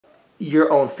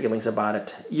your own feelings about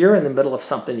it. You're in the middle of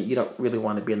something that you don't really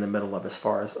want to be in the middle of as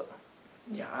far as...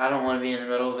 Yeah, I don't want to be in the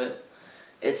middle of it.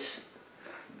 It's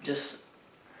just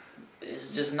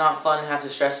not fun to have to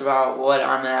stress about what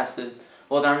I'm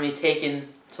gonna be taken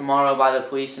tomorrow by the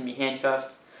police and be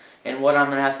handcuffed, and what I'm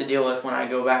gonna have to deal with when I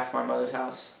go back to my mother's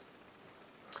house.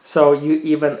 So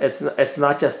it's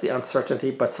not just the uncertainty,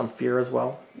 but some fear as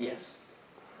well? Yes.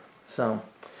 So,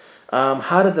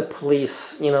 how did the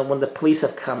police, when the police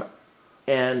have come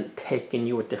and taken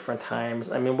you at different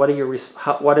times, I mean, what are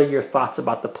your thoughts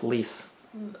about the police?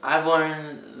 I've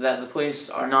learned that the police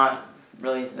are not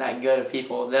really that good of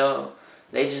people.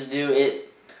 They just do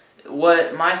it.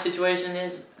 What my situation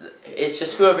is, it's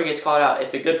just whoever gets called out.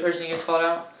 If a good person gets called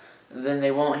out, then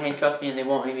they won't handcuff me and they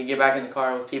won't make me get back in the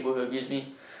car with people who abuse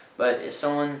me. But if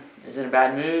someone is in a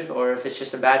bad mood, or if it's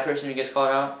just a bad person who gets called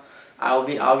out, I'll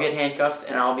get handcuffed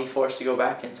and I'll be forced to go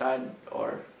back inside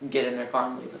or get in their car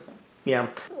and leave with them. Yeah.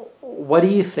 What do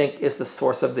you think is the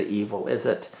source of the evil? Is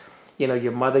it,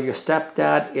 your mother, your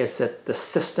stepdad? Is it the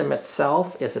system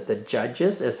itself? Is it the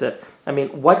judges?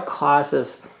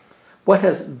 What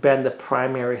has been the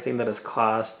primary thing that has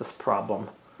caused this problem?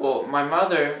 Well, my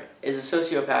mother is a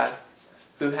sociopath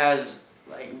who has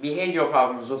behavioral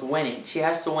problems with winning. She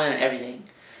has to win at everything.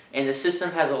 And the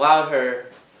system has allowed her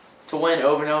to win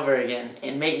over and over again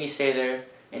and make me stay there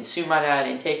and sue my dad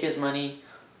and take his money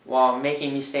while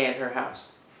making me stay at her house.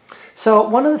 So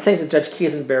one of the things that Judge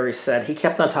Quisenberry said, he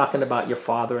kept on talking about your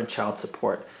father and child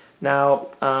support. Now,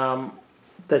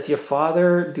 does your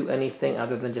father do anything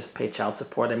other than just pay child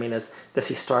support? I mean, does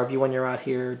he starve you when you're out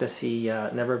here? Does he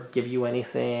never give you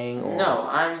anything? Or? No,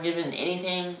 I'm given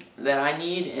anything that I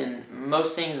need and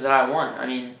most things that I want. I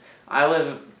mean, I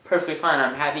live perfectly fine.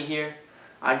 I'm happy here.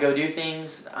 I go do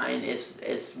things.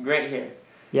 It's great here.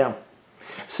 Yeah.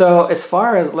 So as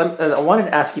far as, I wanted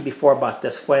to ask you before about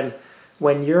this.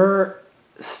 When your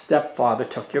stepfather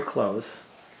took your clothes,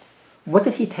 what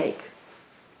did he take?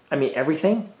 I mean,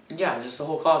 everything? Yeah, just the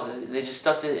whole closet. They just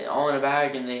stuffed it all in a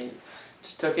bag and they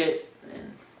just took it.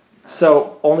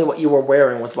 So only what you were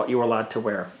wearing was what you were allowed to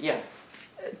wear? Yeah.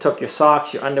 Took your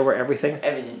socks, your underwear, everything?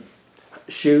 Everything.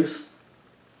 Shoes?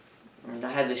 I mean,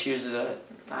 I had the shoes that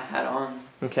I had on.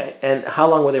 Okay, and how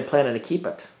long were they planning to keep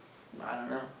it? I don't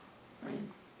know. I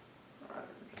mean,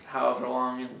 however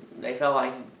long, and they felt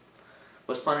like it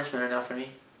was punishment enough for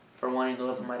me for wanting to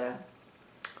live with my dad.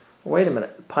 Wait a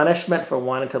minute. Punishment for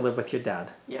wanting to live with your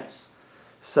dad? Yes.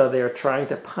 So they're trying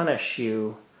to punish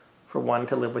you for wanting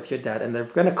to live with your dad, and they're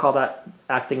going to call that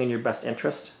acting in your best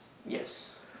interest? Yes.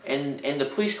 And the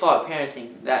police call it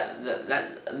parenting.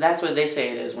 That's what they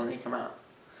say it is when they come out.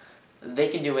 They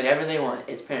can do whatever they want.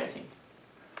 It's parenting.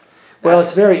 Well,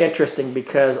 it's very interesting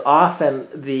because often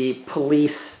the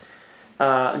police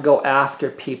go after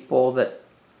people that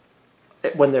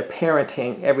when they're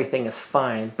parenting, everything is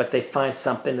fine, but they find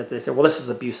something that they say, well, this is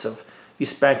abusive. You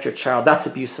spanked your child. That's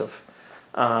abusive.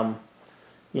 Spanking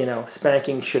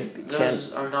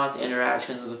Those are not the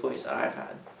interactions with the police that I've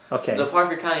had. Okay. The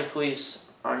Parker County police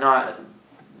are not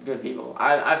good people.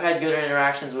 I've had good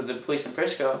interactions with the police in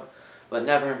Frisco, but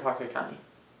never in Parker County.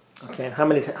 Okay. How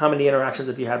many interactions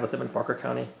have you had with them in Parker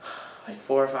County? Like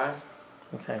 4 or 5.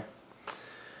 Okay.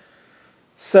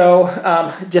 So,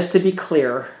 just to be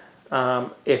clear,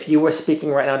 if you were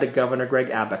speaking right now to Governor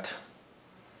Greg Abbott,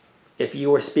 if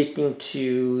you were speaking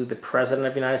to the President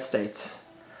of the United States,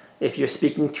 if you're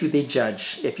speaking to the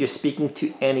judge, if you're speaking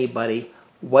to anybody,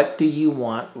 what do you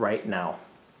want right now?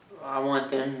 I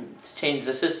want them to change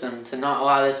the system, to not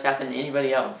allow this to happen to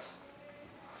anybody else.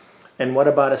 And what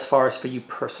about as far as for you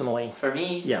personally? For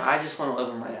me, yes. I just want to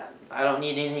live with my dad. I don't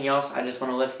need anything else. I just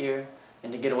want to live here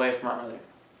and to get away from my mother.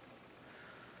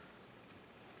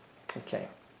 Okay.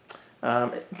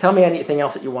 Tell me anything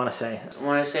else that you want to say. I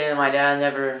want to say that my dad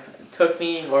never took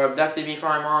me or abducted me from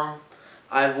my mom.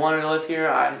 I've wanted to live here.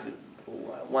 I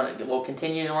will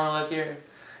continue to want to live here.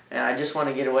 And I just want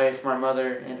to get away from my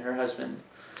mother and her husband,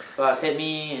 who have hit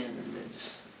me and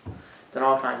just done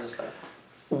all kinds of stuff.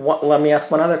 Let me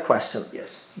ask one other question.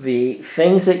 Yes. The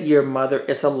things that your mother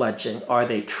is alleging, are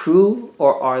they true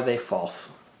or are they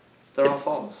false? They're all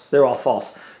false. They're all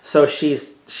false. So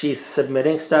she's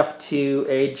submitting stuff to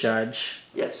a judge.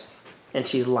 Yes. And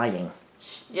she's lying.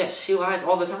 Yes, she lies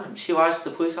all the time. She lies to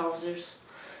the police officers.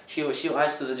 She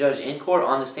lies to the judge in court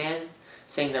on the stand,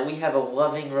 saying that we have a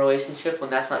loving relationship when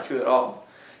that's not true at all.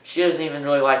 She doesn't even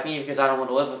really like me because I don't want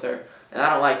to live with her. And I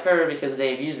don't like her because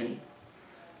they abuse me.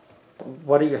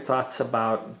 What are your thoughts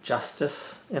about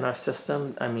justice in our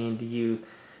system? I mean,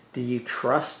 do you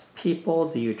trust people?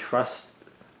 Do you trust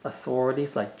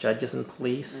authorities like judges and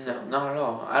police? No, not at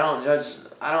all. I don't judge.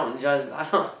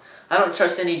 I don't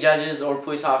trust any judges or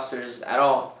police officers at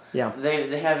all. Yeah.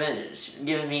 They haven't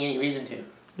given me any reason to.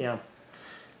 Yeah.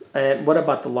 And what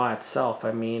about the law itself?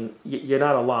 I mean, you're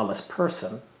not a lawless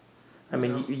person. I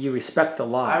mean, No. you respect the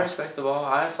law. I respect the law.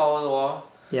 I follow the law.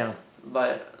 Yeah.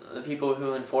 But the people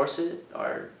who enforce it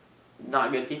are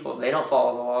not good people. They don't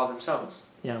follow the law themselves.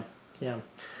 Yeah. Yeah.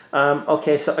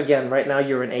 Okay, so again, right now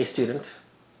you're an A student.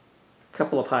 A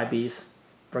couple of high Bs.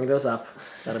 Bring those up.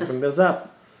 Gotta bring those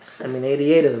up. I mean,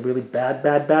 88 is a really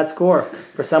bad score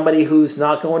for somebody who's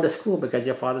not going to school because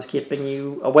your father's keeping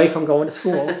you away from going to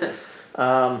school.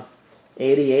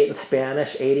 88 in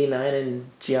Spanish, 89 in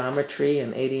geometry,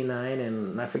 and 89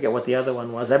 and I forget what the other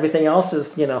one was. Everything else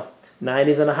is,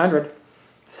 90s and 100.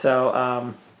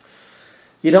 So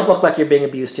you don't look like you're being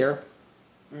abused here.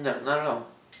 No, not at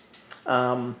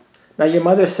all. Now, your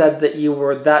mother said that you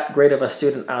were that great of a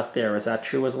student out there. Is that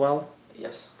true as well?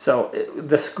 Yes. So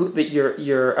the school, that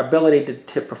your ability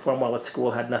to perform well at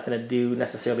school had nothing to do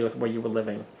necessarily with where you were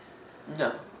living.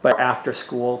 No. But after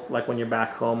school, like when you're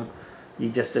back home, you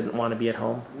just didn't want to be at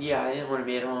home. Yeah, I didn't want to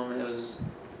be at home. It was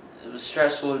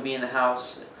stressful to be in the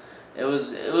house.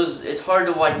 It's hard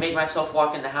to make myself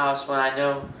walk in the house when I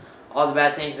know all the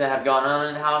bad things that have gone on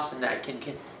in the house and that can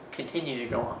continue to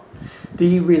go on. Do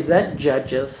you resent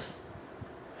judges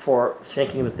for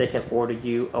thinking that they can order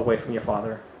you away from your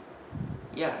father?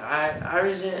 Yeah, I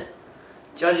resent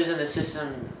judges in the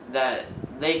system that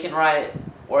they can write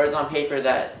words on paper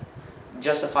that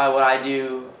justify what I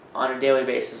do on a daily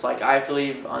basis. Like, I have to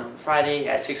leave on Friday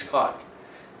at 6 o'clock.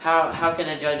 How can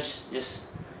a judge just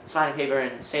sign a paper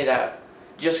and say that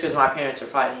just because my parents are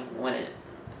fighting when it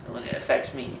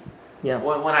affects me? Yeah.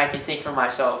 When I can think for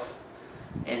myself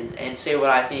and say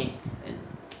what I think, and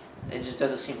it just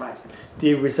doesn't seem right to me. Do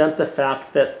you resent the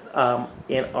fact that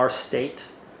in our state,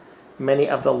 many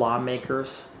of the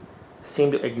lawmakers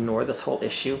seem to ignore this whole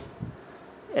issue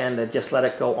and they just let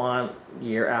it go on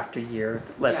year after year?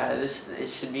 This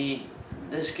should be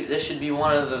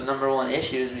one of the #1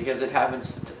 issues because it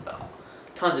happens to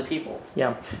tons of people.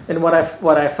 Yeah, and what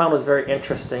I found was very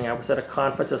interesting. I was at a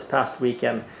conference this past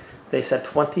weekend. They said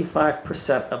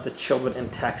 25% of the children in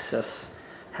Texas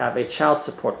have a child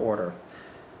support order.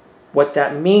 What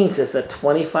that means is that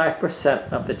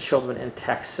 25% of the children in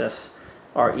Texas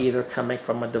are either coming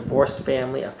from a divorced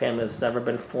family, a family that's never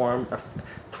been formed.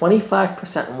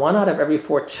 25%, 1 out of every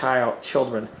 4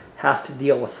 children has to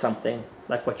deal with something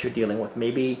like what you're dealing with.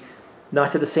 Maybe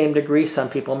not to the same degree, some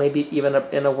people maybe even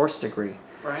in a worse degree.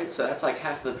 Right, so that's like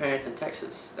half of the parents in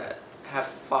Texas that have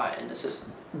fought in the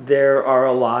system. There are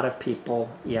a lot of people,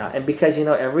 yeah. And because,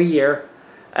 every year,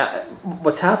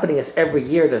 what's happening is every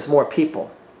year there's more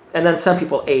people. And then some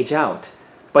people age out.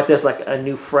 But there's like a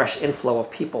new fresh inflow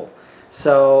of people.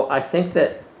 So I think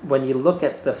that when you look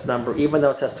at this number, even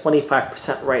though it says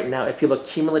 25% right now, if you look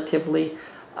cumulatively,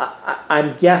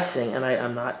 I'm guessing, and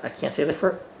I can't say that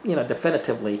for,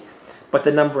 definitively, but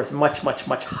the number is much, much,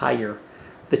 much higher.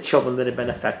 The children that have been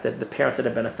affected, the parents that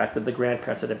have been affected, the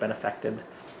grandparents that have been affected.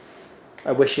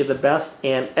 I wish you the best.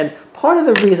 And part of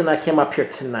the reason I came up here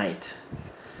tonight,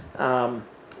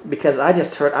 because I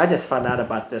just found out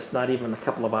about this not even a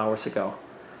couple of hours ago.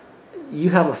 You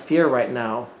have a fear right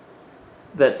now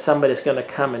that somebody's going to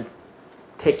come and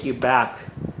take you back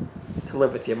to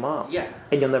live with your mom. Yeah.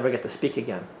 And you'll never get to speak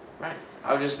again. Right.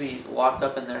 I'll just be locked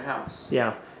up in their house.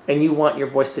 Yeah. And you want your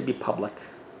voice to be public.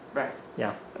 Right.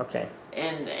 Yeah. Okay.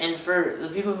 And for the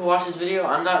people who watch this video,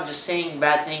 I'm not just saying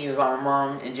bad things about my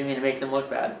mom and Jimmy to make them look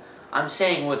bad. I'm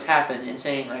saying what's happened and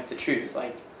saying the truth.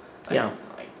 Yeah.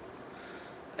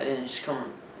 I didn't just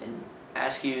come and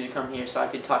ask you to come here so I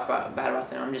could talk bad about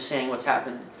them. I'm just saying what's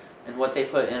happened and what they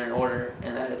put in an order,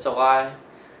 and that it's a lie,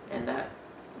 and that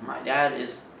my dad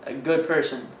is a good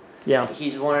person. Yeah.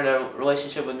 He's wanted a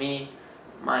relationship with me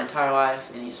my entire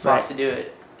life, and he's fought to do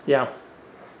it. Yeah.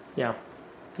 Yeah.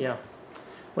 Yeah.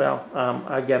 Well,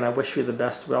 again, I wish you the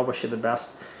best. We all wish you the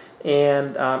best.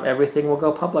 And everything will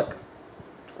go public.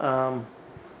 That's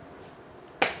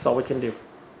all we can do.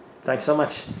 Thanks so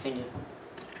much. Thank you.